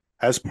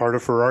As part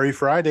of Ferrari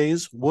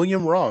Fridays,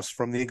 William Ross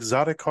from the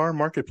Exotic Car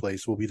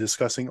Marketplace will be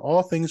discussing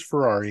all things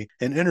Ferrari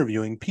and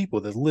interviewing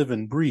people that live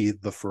and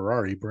breathe the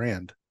Ferrari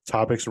brand.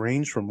 Topics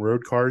range from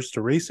road cars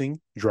to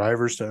racing,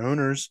 drivers to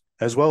owners,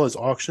 as well as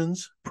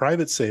auctions,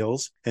 private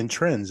sales, and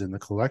trends in the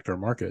collector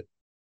market.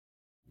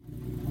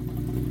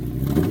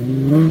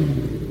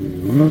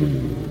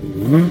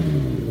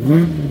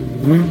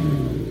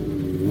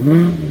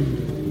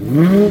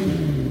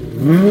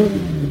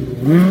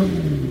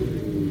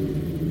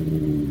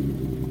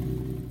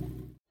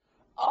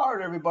 All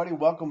right, everybody,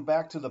 welcome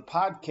back to the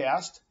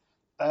podcast.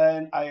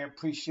 And I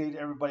appreciate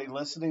everybody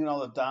listening and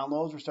all the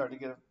downloads. We're starting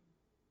to get a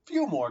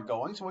few more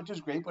going, so which is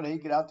great. But hey,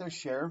 get out there,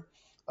 share.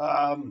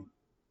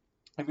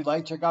 If you'd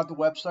like, check out the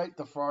website,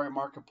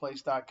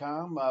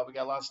 theferrarimarketplace.com. We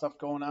got a lot of stuff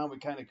going on. We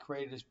kind of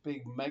created this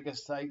big mega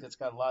site that's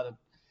got a lot of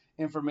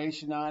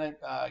information on it,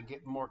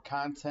 getting more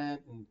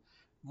content and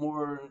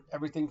more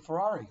everything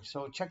Ferrari.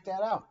 So check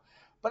that out.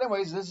 But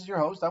anyways, this is your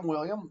host. I'm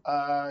William.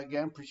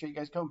 Again, appreciate you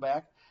guys coming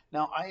back.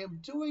 Now, I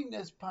am doing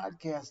this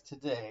podcast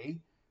today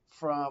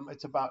from,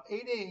 it's about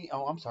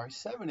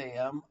 7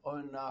 a.m.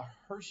 on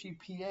Hershey,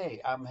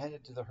 PA. I'm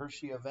headed to the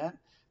Hershey event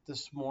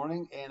this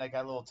morning, and I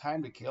got a little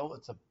time to kill.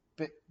 It's a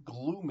bit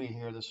gloomy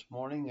here this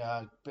morning,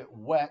 a bit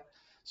wet.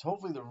 So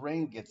hopefully the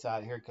rain gets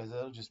out of here because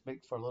it'll just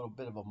make for a little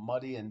bit of a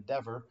muddy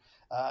endeavor.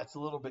 It's a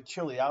little bit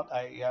chilly out.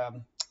 I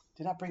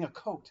did not bring a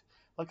coat.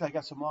 Luckily, I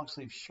got some long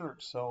sleeve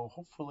shirts, so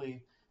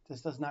hopefully this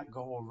does not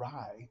go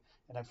awry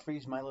and I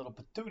freeze my little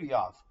patootie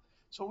off.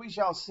 So we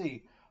shall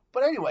see.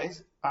 But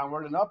anyways,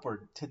 onward and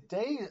upward.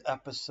 Today's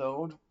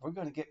episode, we're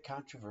going to get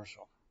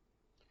controversial.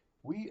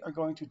 We are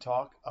going to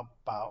talk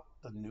about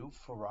the new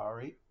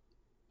Ferrari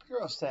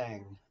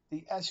Purosangue,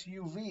 the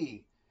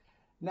SUV.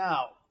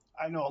 Now,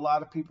 I know a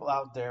lot of people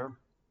out there,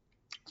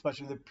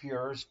 especially the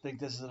purists, think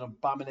this is an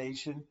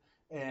abomination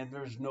and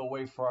there's no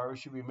way Ferrari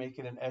should be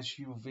making an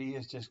SUV.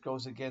 It just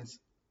goes against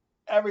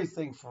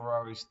everything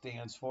Ferrari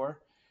stands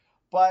for.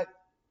 But,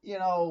 you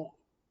know,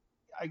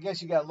 I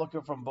guess you got to look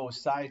at it from both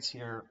sides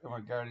here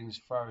regarding as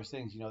far as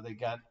things. They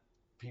got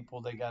people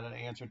they got to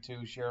answer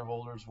to,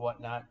 shareholders,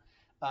 whatnot.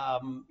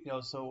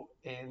 So,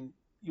 and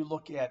you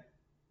look at,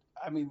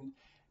 I mean,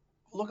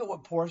 look at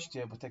what Porsche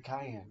did with the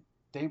Cayenne.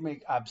 They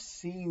make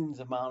obscene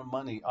amount of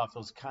money off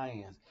those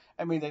Cayennes.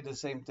 I mean, they did the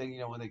same thing,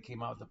 when they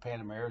came out with the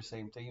Panamera,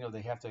 same thing.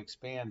 They have to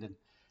expand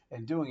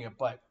and doing it,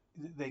 but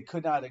they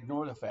could not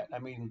ignore the fact. I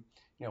mean,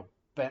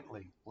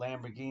 Bentley,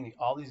 Lamborghini,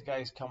 all these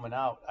guys coming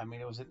out. I mean,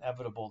 it was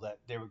inevitable that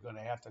they were going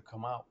to have to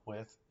come out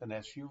with an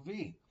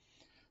SUV.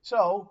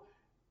 So,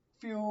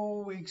 a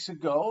few weeks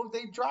ago,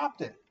 they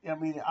dropped it. I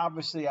mean,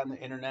 obviously on the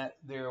internet,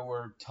 there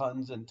were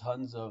tons and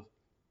tons of,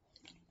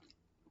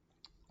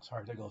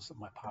 sorry, there goes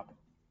my pop.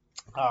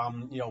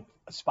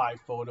 Spy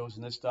photos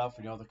and this stuff,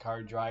 the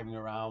car driving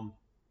around,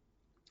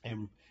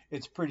 and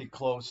it's pretty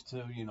close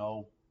to,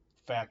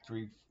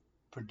 factory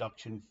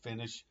production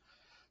finish.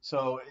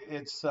 So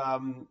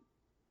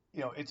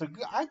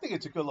I think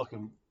it's a good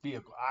looking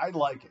vehicle. I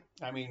like it.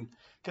 I mean,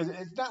 because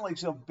it's not like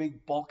some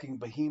big bulking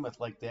behemoth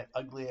like that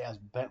ugly ass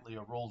Bentley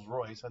or Rolls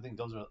Royce. I think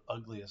those are the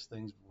ugliest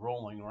things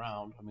rolling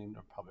around. I mean,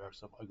 there probably are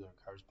some uglier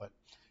cars, but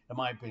in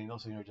my opinion,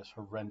 those things are just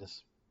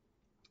horrendous.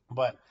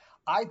 But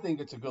I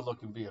think it's a good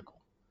looking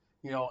vehicle,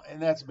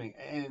 and that's me.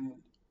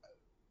 And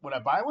would I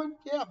buy one?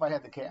 Yeah, if I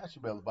had the cash to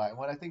be able to buy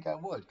one, I think I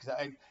would. Because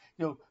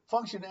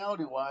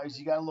functionality wise,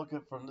 you got to look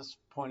at it from this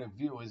point of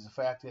view. Is the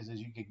fact is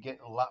you could get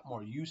a lot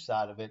more use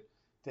out of it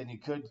than you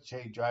could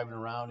say driving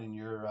around in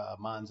your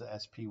Monza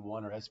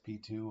SP1 or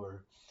SP2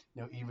 or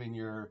even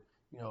your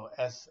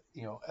SF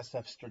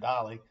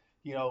Stradale.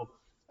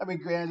 I mean,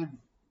 granted,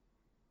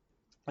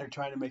 they're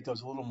trying to make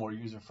those a little more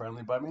user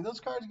friendly, but I mean,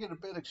 those cars get a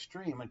bit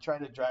extreme. And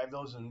trying to drive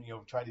those and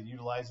try to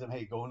utilize them.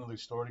 Hey, going to the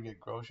store to get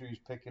groceries,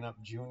 picking up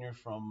Junior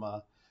from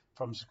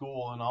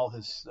school and all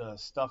his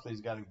stuff that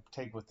he's got to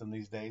take with him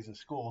these days at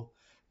school.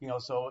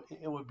 So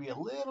it would be a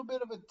little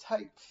bit of a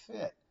tight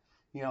fit,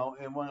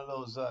 in one of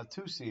those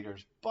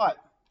two-seaters. But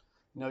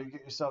you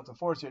get yourself the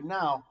four-seater.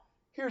 Now,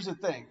 here's the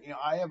thing.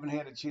 I haven't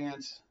had a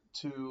chance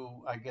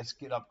to, I guess,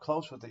 get up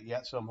close with it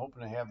yet, so I'm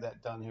hoping to have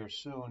that done here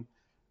soon.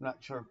 I'm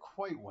not sure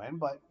quite when,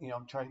 but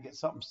I'm trying to get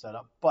something set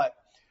up. But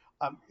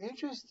I'm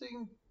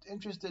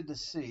interested to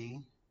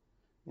see,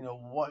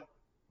 what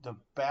the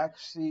back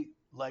seat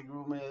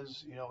legroom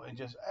is, and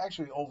just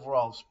actually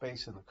overall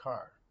space in the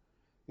car.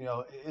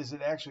 Is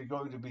it actually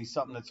going to be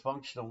something that's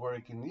functional where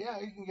you can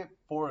get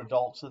four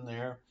adults in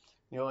there,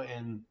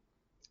 and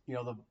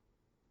the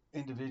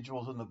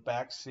individuals in the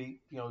back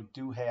seat,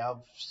 do have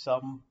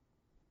some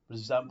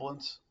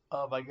resemblance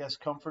of, I guess,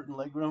 comfort and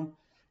legroom.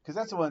 Because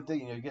that's the one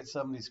thing, you get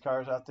some of these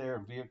cars out there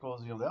and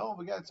vehicles,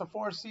 it's a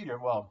four-seater.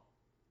 Well,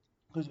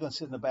 who's going to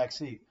sit in the back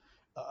seat?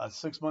 A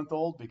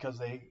 6-month-old because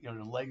their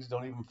legs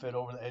don't even fit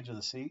over the edge of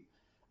the seat.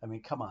 I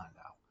mean, come on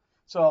now.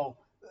 So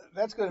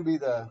that's going to be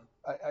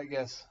I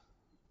guess,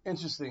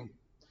 interesting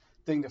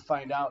thing to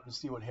find out and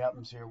see what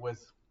happens here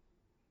with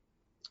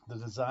the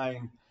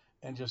design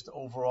and just the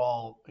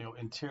overall,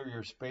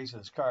 interior space of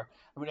this car.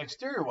 I mean,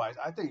 exterior wise,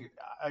 I think,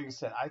 like I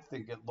said, I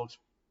think it looks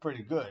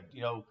pretty good.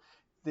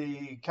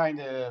 They kind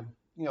of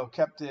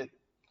kept it.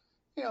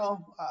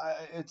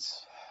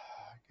 It's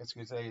I guess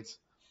you could say it's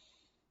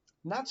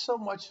not so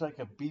much like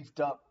a beefed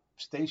up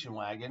station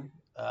wagon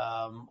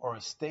or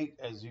estate,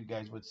 as you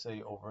guys would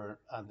say over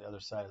on the other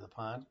side of the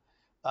pond.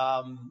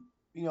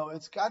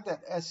 It's got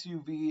that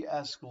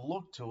SUV-esque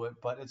look to it,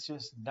 but it's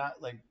just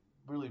not like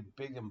really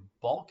big and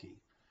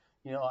bulky.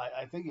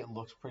 I think it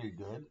looks pretty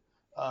good.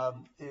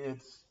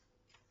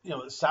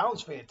 It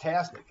sounds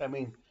fantastic. I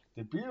mean,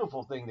 the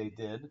beautiful thing they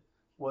did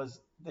was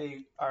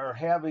they are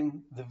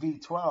having the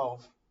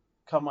V12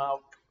 come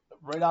out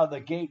right out of the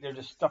gate. They're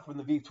just stuffing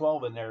the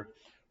V12 in there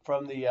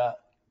from uh,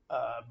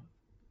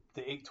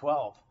 the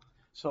 812,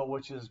 so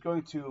which is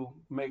going to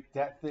make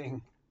that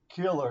thing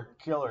killer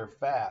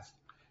fast.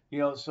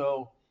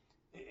 So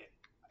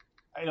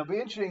it'll be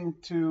interesting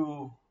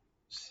to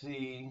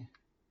see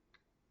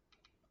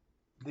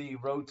the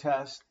road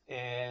test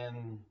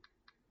and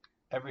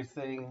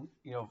everything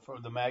for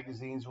the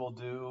magazines will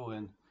do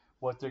and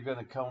what they're going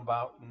to come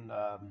about and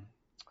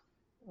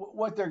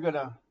what they're going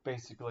to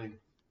basically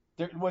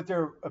what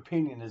their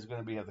opinion is going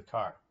to be of the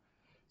car.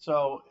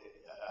 So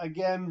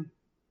again,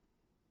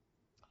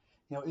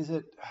 is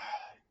it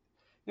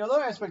the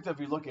other aspect of,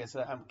 if you look at it,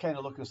 so I'm kind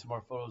of looking at some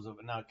more photos of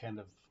it now, kind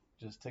of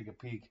just take a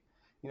peek.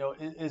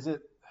 Is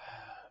it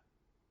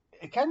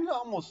kind of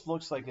almost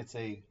looks like it's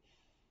a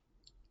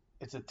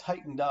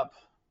tightened up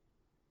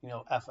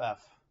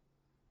FF,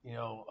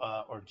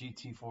 or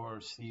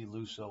GT4C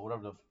Lusso,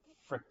 whatever the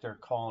frick they're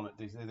calling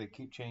it. They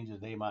keep changing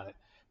the name on it.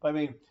 But I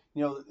mean,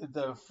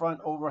 the front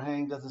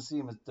overhang doesn't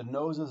seem as, the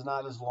nose is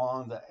not as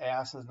long, the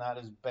ass is not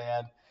as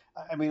bad.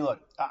 I mean, look,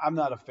 I'm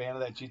not a fan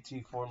of that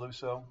GT4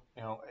 Lusso.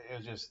 It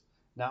was just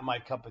not my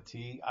cup of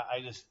tea.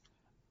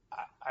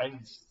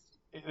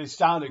 It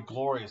sounded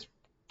glorious,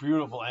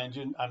 beautiful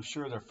engine. I'm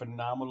sure they're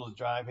phenomenal to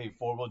drive. Hey,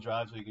 four-wheel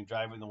drive, so you can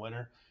drive in the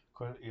winter.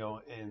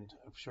 And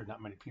I'm sure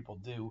not many people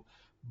do.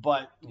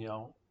 But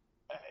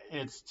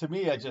it's, to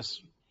me, I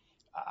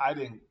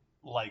didn't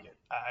like it.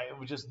 It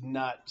was just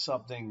not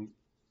something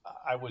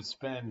I would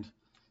spend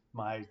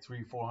my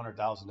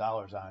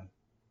 $300,000-$400,000 on.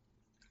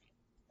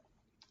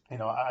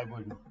 I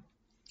would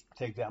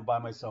take that and buy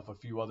myself a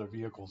few other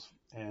vehicles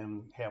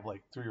and have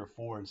like 3 or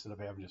 4 instead of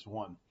having just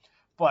one.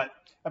 But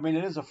I mean,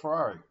 it is a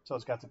Ferrari, so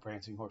it's got the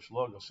prancing horse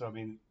logo. So I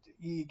mean,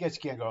 you guess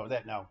you can't go over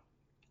that now.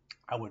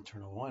 I wouldn't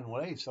turn it on.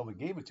 Well, hey, if somebody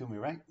gave it to me,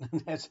 right?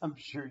 As I'm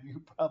sure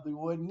you probably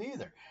wouldn't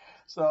either.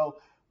 So,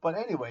 but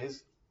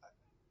anyways,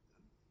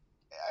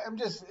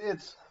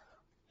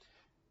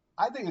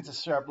 I think it's a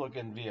sharp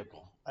looking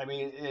vehicle. I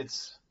mean,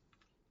 it's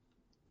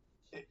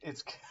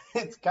it's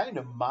kind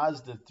of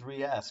Mazda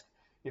 3-esque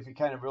if you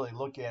kind of really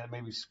look at it,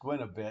 maybe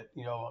squint a bit.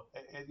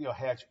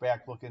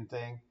 Hatchback looking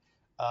thing.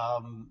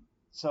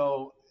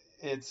 So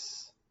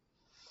it's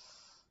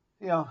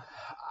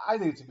I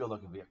think it's a good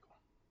looking vehicle.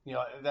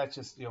 That's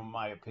just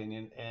my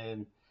opinion.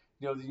 And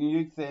the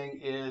unique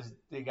thing is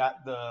they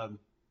got the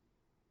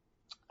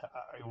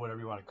whatever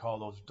you want to call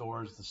those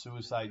doors, the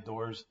suicide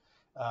doors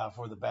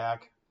for the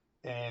back.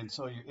 And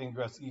so your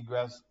ingress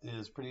egress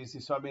is pretty easy.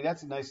 So I mean,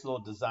 that's a nice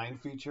little design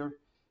feature,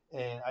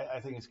 and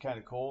I think it's kind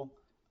of cool.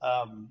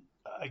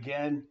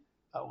 Again,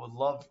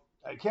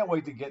 I can't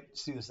wait to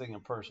see this thing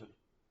in person,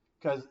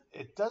 because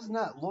it does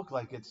not look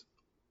like it's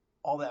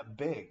all that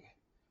big.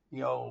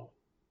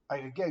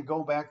 Again,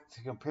 go back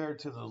to compare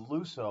to the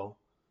Lusso,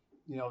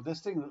 this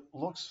thing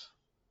looks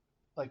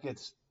like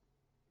it's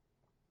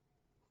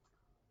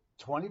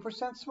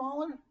 20%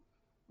 smaller,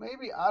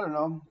 maybe. I don't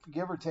know,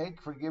 give or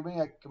take. Forgive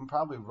me, I'm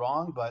probably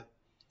wrong, but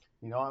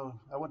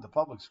I went to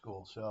public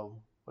school,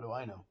 so what do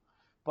I know?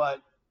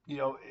 But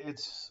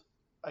it's,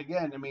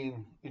 again, I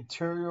mean,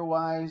 interior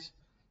wise,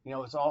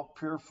 it's all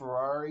pure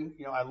Ferrari.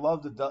 I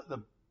love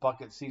the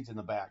bucket seats in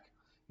the back.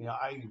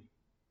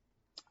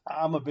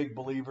 I'm a big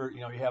believer.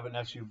 You have an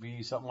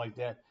SUV, something like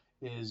that,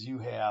 is you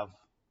have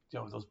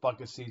those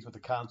bucket seats with the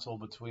console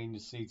between the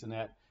seats and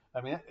that.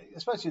 I mean,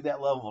 especially that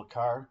level of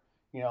car.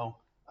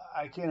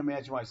 I can't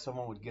imagine why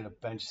someone would get a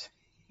bench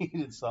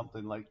seat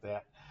something like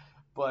that.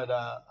 But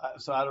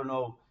so I don't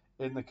know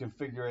in the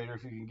configurator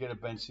if you can get a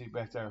bench seat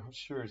back there.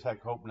 Sure as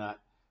heck hope not.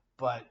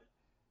 But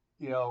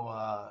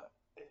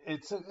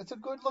it's a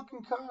good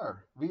looking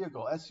car,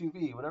 vehicle,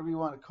 SUV, whatever you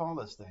want to call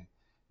this thing.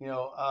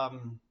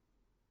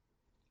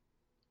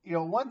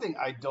 One thing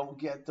I don't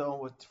get though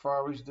what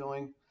Ferrari's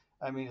doing,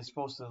 I mean, it's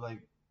supposed to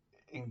like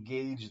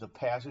engage the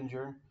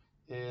passenger,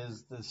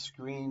 is the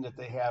screen that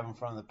they have in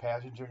front of the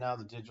passenger now,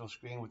 the digital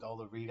screen with all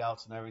the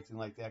readouts and everything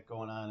like that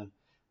going on, and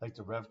like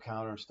the rev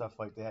counter and stuff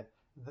like that.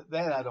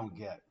 That I don't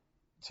get.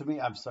 To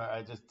me, I'm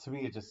sorry, to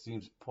me it just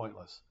seems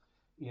pointless.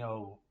 I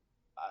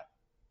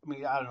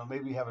mean, I don't know,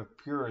 maybe you have a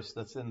purist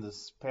that's in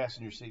this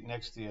passenger seat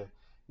next to you.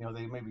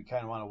 They maybe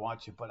kind of want to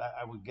watch it, but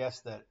I would guess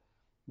that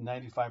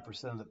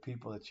 95% of the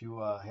people that you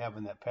have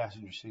in that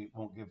passenger seat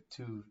won't give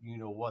two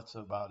what's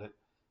about it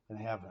and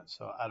having it.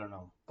 So I don't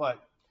know.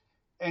 But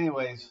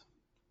anyways,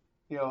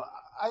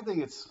 I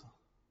think it's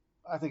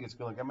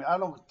good. I mean, I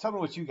don't, tell me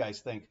what you guys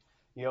think.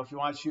 If you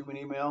want to shoot me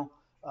an email,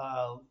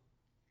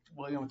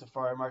 William at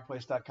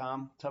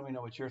theFerrariMarketplace.com. Tell me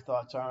what your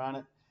thoughts are on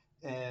it,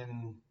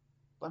 and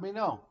let me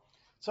know.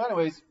 So,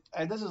 anyways,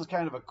 and this is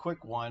kind of a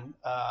quick one.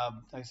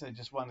 Like I said, I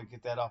just wanted to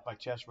get that off my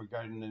chest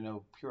regarding the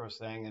new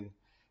Purosangue and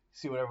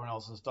see what everyone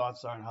else's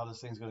thoughts are and how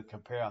this thing's going to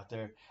compare out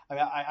there. I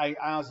mean, I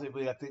honestly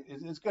believe that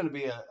it's going to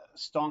be a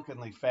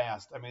stonkingly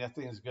fast. I mean, that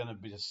thing is going to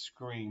be just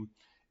scream.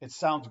 It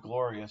sounds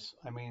glorious.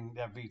 I mean,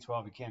 that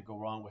V12, you can't go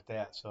wrong with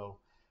that. So,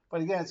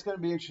 but again, it's going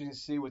to be interesting to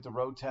see with the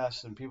road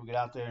tests and people get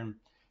out there and,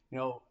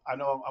 I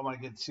know I want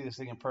to get to see this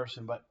thing in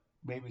person, but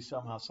maybe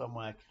somehow,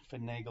 somewhere I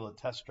can finagle a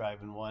test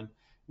drive in one,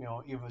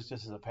 even if it's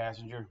just as a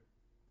passenger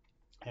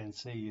and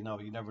see, you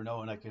never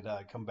know. And I could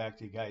come back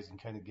to you guys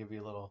and kind of give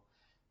you a little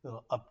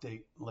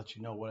update and let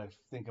you know what I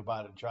think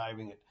about it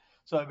driving it.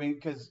 So, I mean,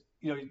 because,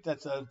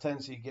 that's a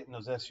tendency you get in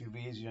those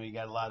SUVs, you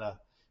got a lot of,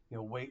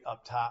 weight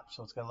up top.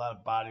 So it's got a lot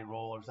of body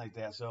roll or something like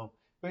that. So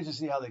we just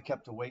see how they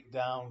kept the weight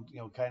down,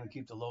 kind of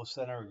keep the low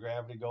center of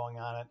gravity going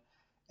on it.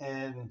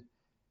 And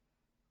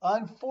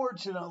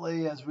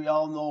unfortunately, as we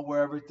all know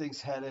where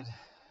everything's headed,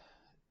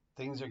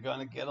 things are going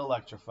to get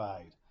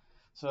electrified.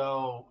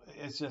 So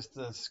it's just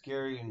a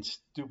scary and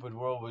stupid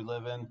world we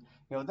live in.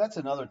 That's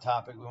another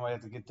topic we might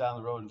have to get down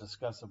the road and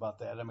discuss about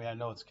that. I mean, I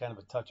know it's kind of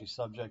a touchy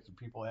subject and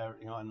people have,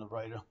 on the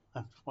right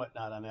and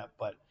whatnot on that,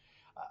 but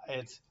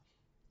it's,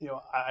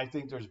 I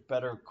think there's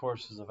better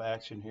courses of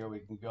action here we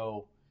can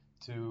go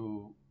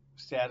to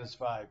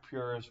satisfy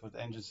purists with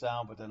engine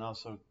sound, but then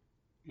also,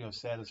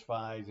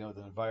 satisfy, the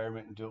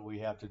environment and do what we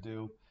have to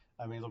do.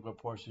 I mean, look what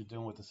Porsche's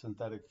doing with the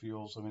synthetic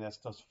fuels. I mean, that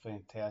stuff's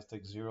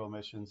fantastic, zero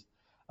emissions.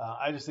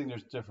 I just think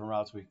there's different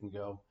routes we can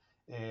go.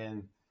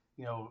 And,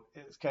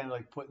 it's kind of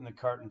like putting the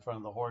cart in front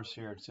of the horse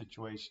here. The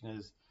situation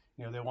is,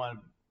 they want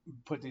to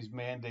put these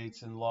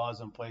mandates and laws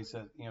in place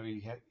that,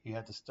 you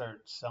have to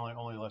start selling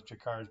only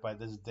electric cars by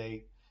this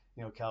date.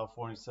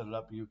 California set it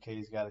up,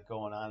 UK's got it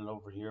going on, and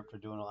over in Europe they're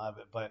doing a lot of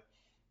it. But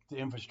the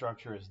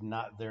infrastructure is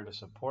not there to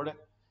support it.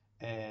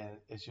 And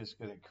it's just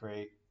going to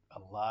create a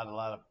lot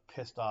of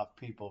pissed off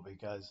people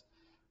because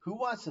who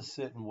wants to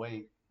sit and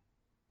wait?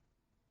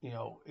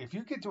 If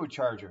you get to a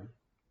charger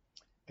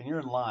and you're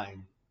in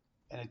line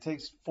and it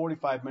takes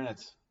 45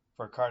 minutes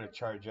for a car to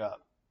charge up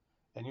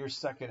and you're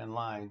second in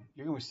line,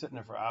 you're going to be sitting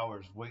there for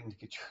hours waiting to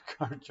get your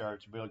car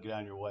charged to be able to get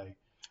on your way.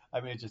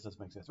 I mean, it just doesn't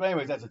make sense. But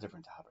anyways, that's a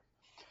different topic.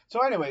 So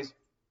anyways,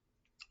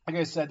 like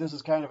I said, this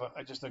is kind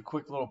of just a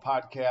quick little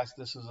podcast.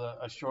 This is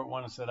a short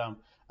one. I said I'm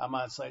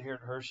on site here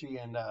at Hershey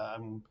and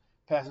I'm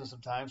passing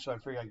some time, so I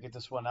figured I'd get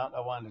this one out.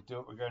 I wanted to do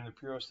it regarding the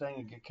Purosangue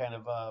and get kind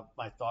of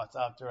my thoughts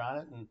out there on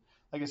it. And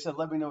like I said,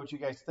 let me know what you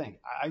guys think.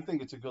 I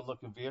think it's a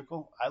good-looking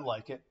vehicle. I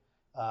like it.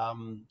 I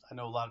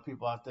know a lot of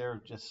people out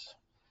there just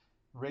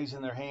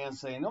raising their hands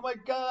saying, oh my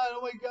God,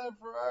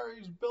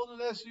 Ferrari's building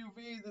an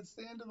SUV that's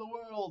the end of the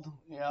world.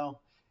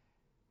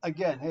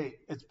 Again, hey,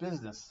 it's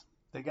business.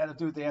 They got to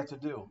do what they have to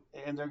do.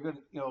 And they're good,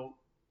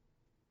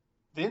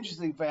 the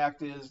interesting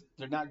fact is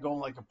they're not going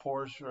like a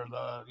Porsche or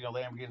the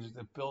Lamborghinis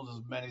that build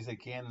as many as they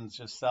can and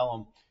just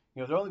sell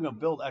them. They're only going to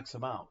build X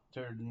amount.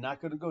 They're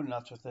not going to go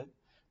nuts with it.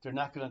 They're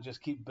not going to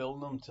just keep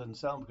building them to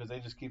sell them because they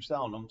just keep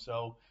selling them.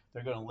 So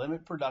they're going to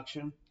limit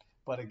production.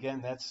 But again,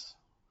 that's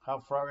how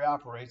Ferrari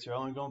operates. They're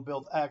only going to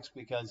build X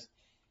because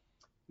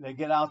they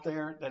get out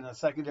there in the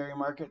secondary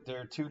market.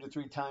 They're 2 to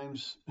 3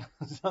 times,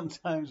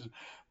 sometimes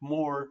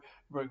more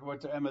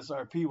what their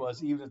MSRP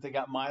was, even if they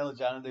got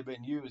mileage on it, they've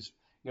been used.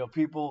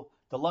 People,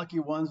 the lucky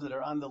ones that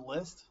are on the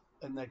list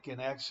and that can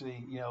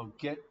actually,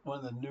 get one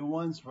of the new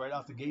ones right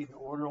off the gate and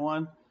order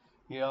one,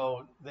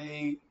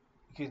 they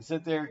can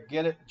sit there,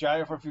 get it,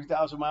 drive it for a few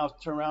thousand miles,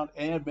 turn around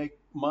and make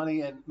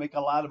money and make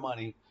a lot of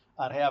money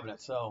on having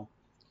it. So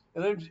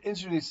it's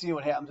interesting to see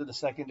what happens in the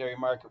secondary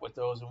market with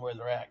those and where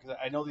they're at. Because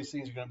I know these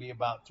things are going to be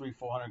about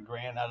 $300,000-400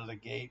 grand out of the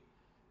gate,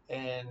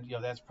 and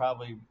that's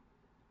probably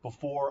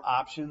before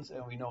options,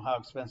 and we know how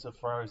expensive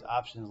Ferrari's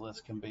options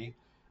list can be.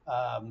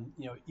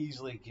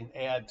 Easily can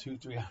add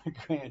 200-300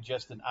 grand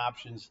just in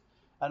options.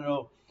 I don't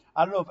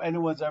know if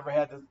anyone's ever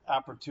had the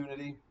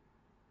opportunity,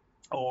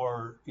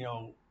 or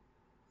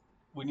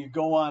when you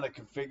go on a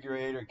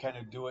configurator and kind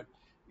of do it,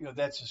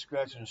 that's a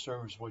scratch and a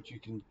surface what you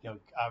can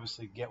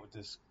obviously get with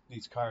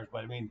these cars.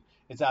 But I mean,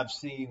 I've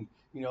seen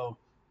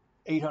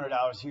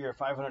 $800 here,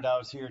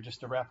 $500 here just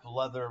to wrap the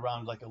leather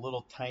around like a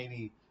little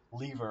tiny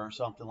lever or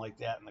something like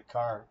that in the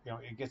car.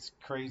 It gets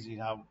crazy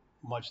how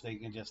much they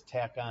can just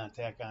tack on,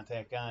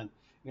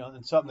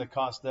 and something that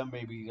costs them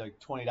maybe like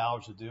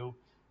 $20 to do.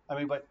 I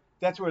mean, but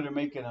that's where they're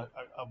making a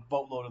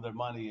boatload of their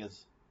money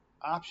is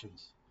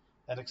options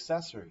and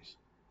accessories.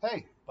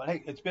 Hey,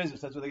 it's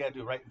business. That's what they got to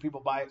do, right? And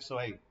people buy it, so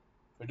hey,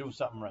 they're doing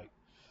something right.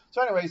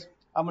 So anyways,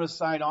 I'm going to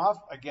sign off.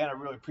 Again, I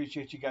really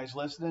appreciate you guys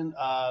listening.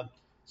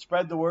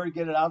 Spread the word,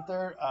 get it out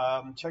there.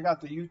 Check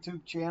out the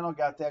YouTube channel.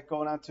 Got that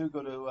going on too.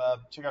 Go to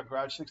check out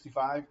Garage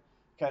 65,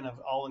 kind of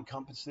all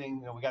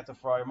encompassing. We got the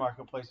Ferrari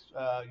Marketplace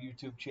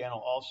YouTube channel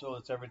also.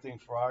 It's everything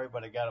Ferrari,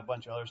 but I got a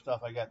bunch of other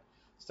stuff. I got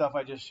stuff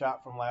I just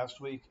shot from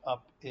last week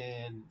up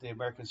in the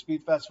American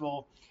Speed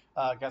Festival.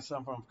 Got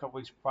some from a couple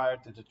weeks prior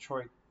at the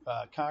Detroit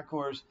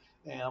concourse,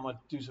 and I'm going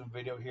to do some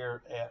video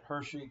here at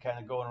Hershey, kind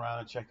of going around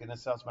and checking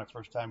this out. It's my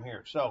first time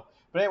here. So,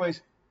 but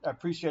anyways, I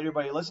appreciate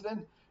everybody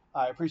listening.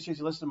 I appreciate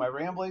you listening to my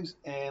ramblings,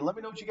 and let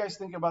me know what you guys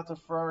think about the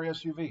Ferrari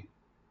SUV.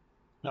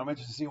 Now, I'm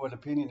interested to see what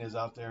opinion is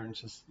out there, and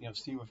just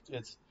see if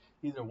it's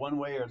either one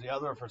way or the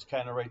other, or if it's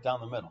kind of right down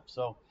the middle.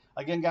 So,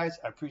 again, guys,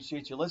 I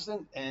appreciate you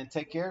listening, and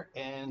take care.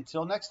 And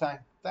until next time,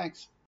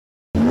 thanks.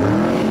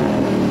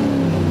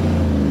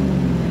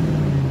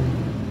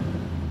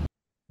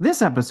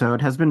 This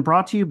episode has been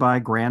brought to you by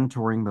Grand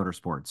Touring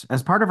Motorsports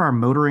as part of our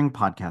Motoring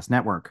Podcast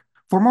Network.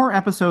 For more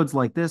episodes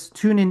like this,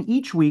 tune in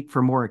each week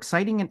for more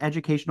exciting and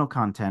educational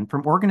content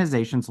from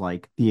organizations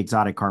like the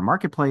Exotic Car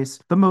Marketplace,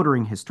 the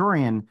Motoring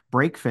Historian,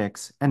 Break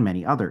Fix, and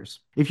many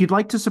others. If you'd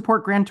like to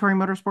support Grand Touring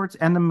Motorsports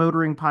and the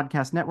Motoring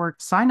Podcast Network,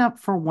 sign up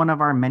for one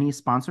of our many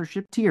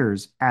sponsorship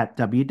tiers at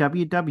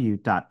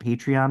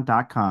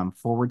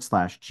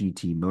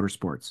www.patreon.com/GT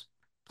Motorsports.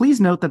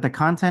 Please note that the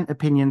content,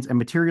 opinions, and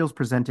materials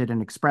presented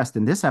and expressed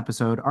in this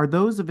episode are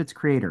those of its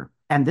creator,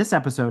 and this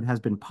episode has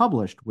been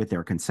published with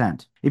their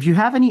consent. If you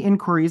have any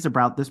inquiries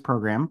about this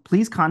program,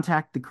 please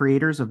contact the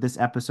creators of this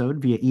episode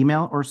via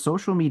email or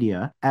social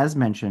media as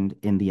mentioned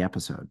in the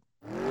episode.